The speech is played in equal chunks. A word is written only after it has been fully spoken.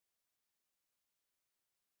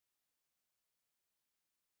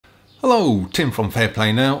Hello, Tim from Fair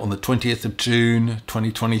Play Now on the 20th of June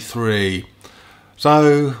 2023.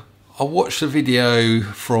 So I watched a video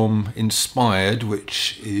from Inspired,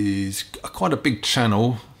 which is quite a big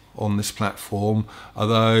channel on this platform,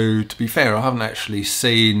 although to be fair I haven't actually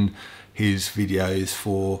seen his videos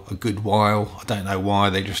for a good while. I don't know why,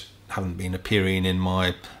 they just haven't been appearing in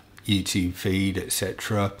my YouTube feed,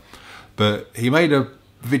 etc. But he made a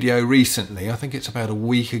video recently, I think it's about a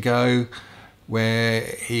week ago, where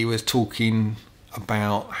he was talking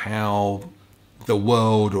about how the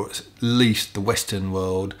world, or at least the Western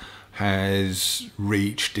world, has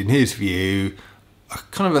reached, in his view, a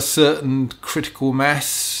kind of a certain critical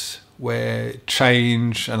mass where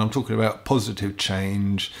change, and I'm talking about positive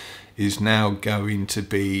change, is now going to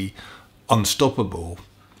be unstoppable.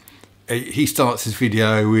 He starts his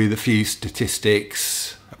video with a few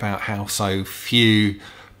statistics about how so few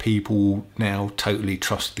people now totally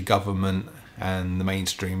trust the government and the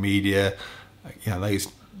mainstream media. You know, those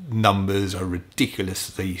numbers are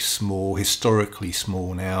ridiculously small, historically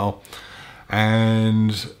small now,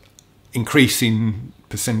 and increasing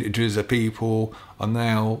percentages of people are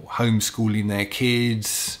now homeschooling their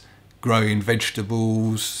kids, growing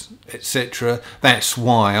vegetables, etc. That's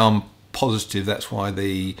why I'm positive, that's why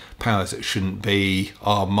the powers that shouldn't be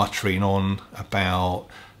are muttering on about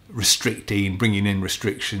restricting, bringing in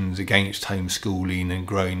restrictions against homeschooling and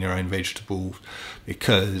growing their own vegetables,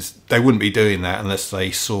 because they wouldn't be doing that unless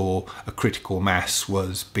they saw a critical mass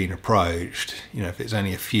was being approached. You know, if it's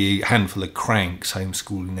only a handful of cranks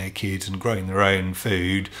homeschooling their kids and growing their own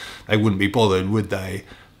food, they wouldn't be bothered, would they?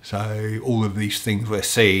 So all of these things we're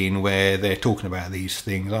seeing where they're talking about these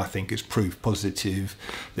things, I think is proof positive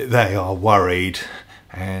that they are worried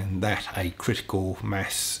and that a critical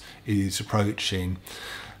mass is approaching.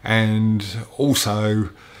 And also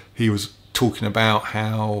he was talking about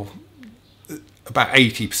how about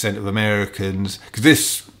 80% of Americans, because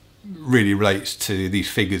this really relates to these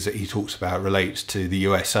figures that he talks about, relates to the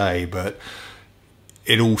USA, but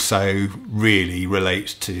it also really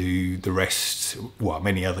relates to the rest, well,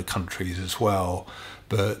 many other countries as well.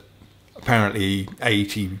 But apparently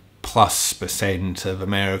 80+% of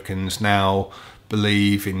Americans now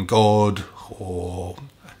believe in God or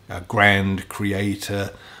a grand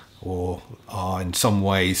creator, or are in some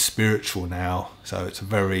ways spiritual now. So it's a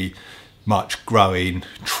very much growing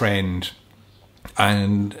trend.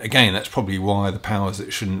 And again, that's probably why the powers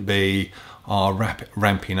that shouldn't be are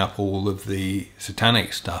ramping up all of the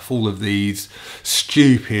satanic stuff, all of these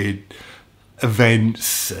stupid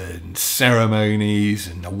events and ceremonies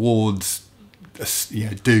and awards, you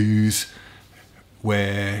know, dues,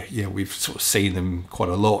 where, you know, we've sort of seen them quite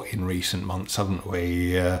a lot in recent months, haven't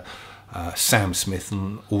we? Sam Smith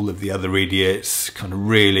and all of the other idiots kind of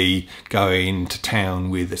really going to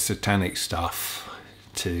town with the satanic stuff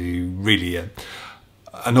to really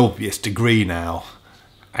an obvious degree now.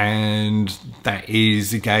 And that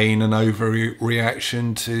is again an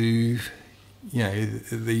overreaction to, you know,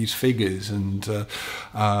 these figures and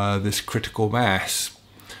this critical mass.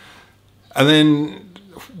 And then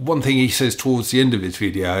one thing he says towards the end of his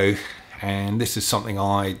video, and this is something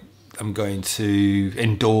I am going to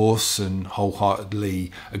endorse and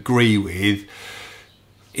wholeheartedly agree with,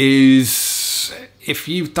 is if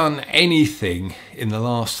you've done anything in the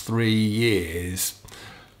last 3 years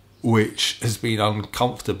which has been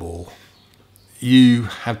uncomfortable, you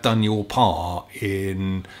have done your part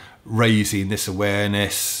in raising this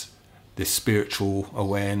awareness, this spiritual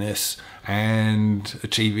awareness, and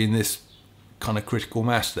achieving this kind of critical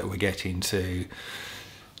mass that we're getting to.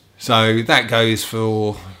 So that goes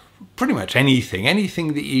for pretty much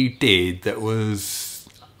anything that you did that was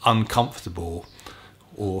uncomfortable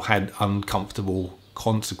or had uncomfortable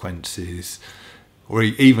consequences, or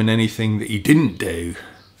even anything that you didn't do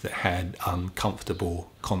that had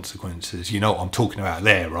uncomfortable consequences. You know what I'm talking about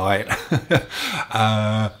there, right?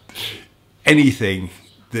 Anything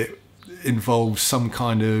that involves some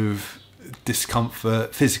kind of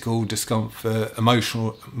discomfort, physical discomfort,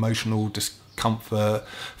 emotional discomfort,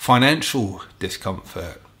 financial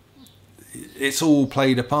discomfort, it's all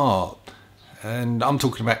played a part. And I'm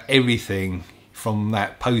talking about everything from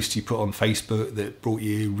that post you put on Facebook that brought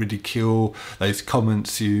you ridicule, those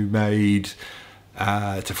comments you made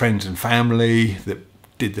to friends and family that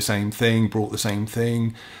did the same thing, brought the same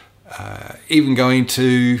thing, even going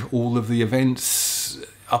to all of the events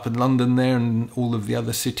up in London there and all of the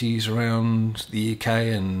other cities around the UK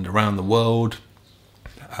and around the world,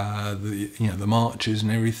 the marches and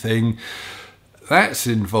everything. That's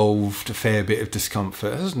involved a fair bit of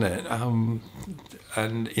discomfort, hasn't it?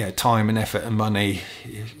 And time and effort and money.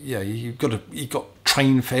 You've got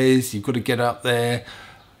train fares. You've got to get up there.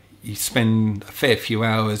 you spend a fair few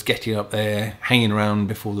hours getting up there, hanging around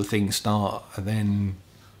before the things start, and then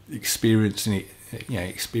experiencing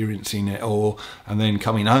it all, and then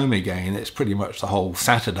coming home again. It's pretty much the whole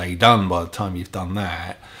Saturday done by the time you've done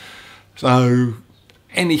that. So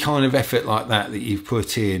any kind of effort like that you've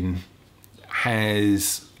put in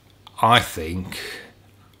has, I think,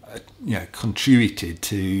 contributed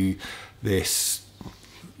to this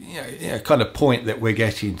kind of point that we're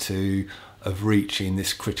getting to, of reaching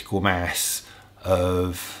this critical mass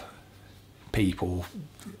of people,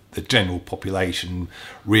 the general population,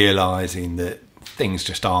 realizing that things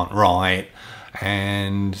just aren't right,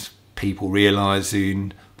 and people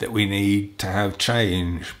realizing that we need to have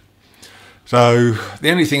change. So the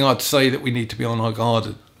only thing I'd say that we need to be on our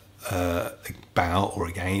guard about or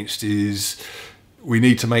against is we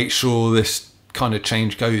need to make sure this kind of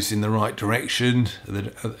change goes in the right direction,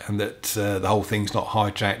 and that the whole thing's not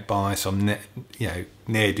hijacked by some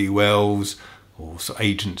ne'er-do-wells or sort of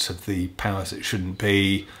agents of the powers that shouldn't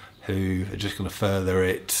be, who are just going to further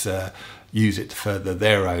it, use it to further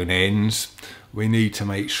their own ends. We need to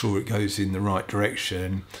make sure it goes in the right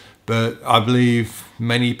direction, but I believe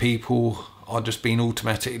many people are just being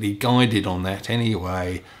automatically guided on that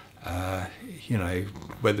anyway.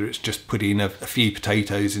 Whether it's just putting a few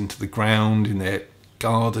potatoes into the ground in their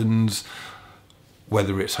gardens,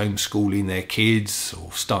 whether it's homeschooling their kids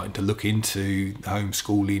or starting to look into the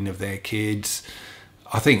homeschooling of their kids.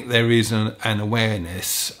 I think there is an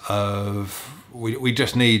awareness of we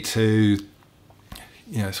just need to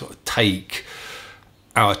sort of take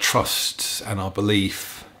our trust and our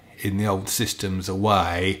belief in the old systems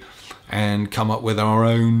away and come up with our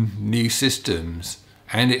own new systems.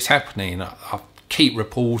 And it's happening. I keep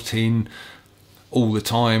reporting all the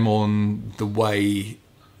time on the way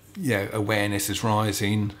awareness is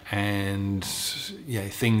rising, and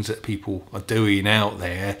things that people are doing out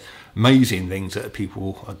there, amazing things that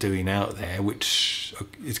people are doing out there, which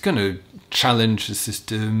is going to challenge the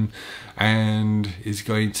system and is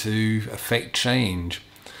going to affect change.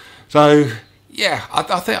 So yeah,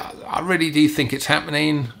 I really do think it's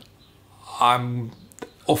happening. I'm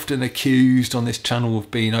often accused on this channel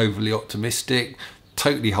of being overly optimistic.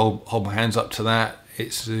 Totally hold my hands up to that.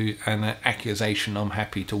 It's an accusation I'm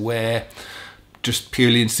happy to wear, just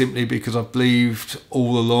purely and simply because I've believed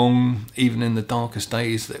all along, even in the darkest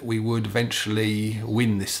days, that we would eventually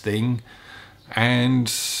win this thing.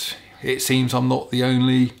 And it seems I'm not the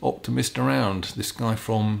only optimist around. This guy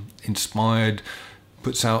from Inspired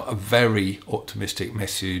puts out a very optimistic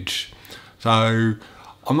message. So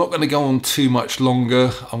I'm not going to go on too much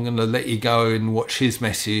longer. I'm going to let you go and watch his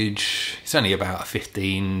message. It's only about a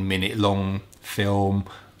 15-minute long film,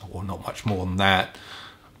 or not much more than that,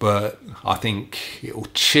 but I think it will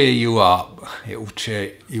cheer you up. It will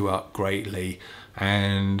cheer you up greatly.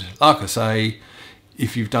 And like I say,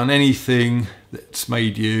 if you've done anything that's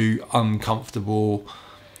made you uncomfortable,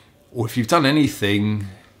 or if you've done anything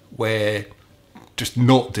where just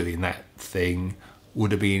not doing that thing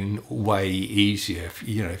would have been way easier,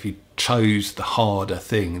 if you chose the harder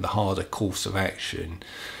thing, the harder course of action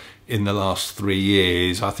in the last 3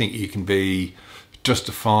 years, I think you can be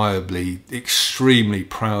justifiably extremely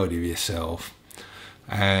proud of yourself.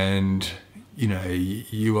 And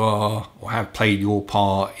you are, or have played your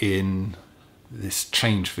part in this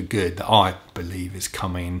change for good that I believe is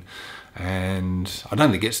coming. And I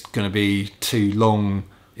don't think it's going to be too long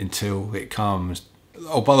until it comes.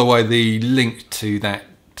 Oh, by the way, the link to that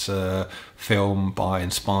film by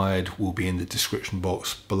Inspired will be in the description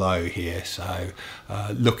box below here, so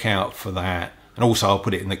look out for that. And also I'll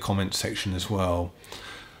put it in the comments section as well.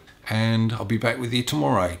 And I'll be back with you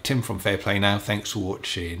tomorrow. Tim from Fair Play Now. Thanks for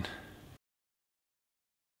watching.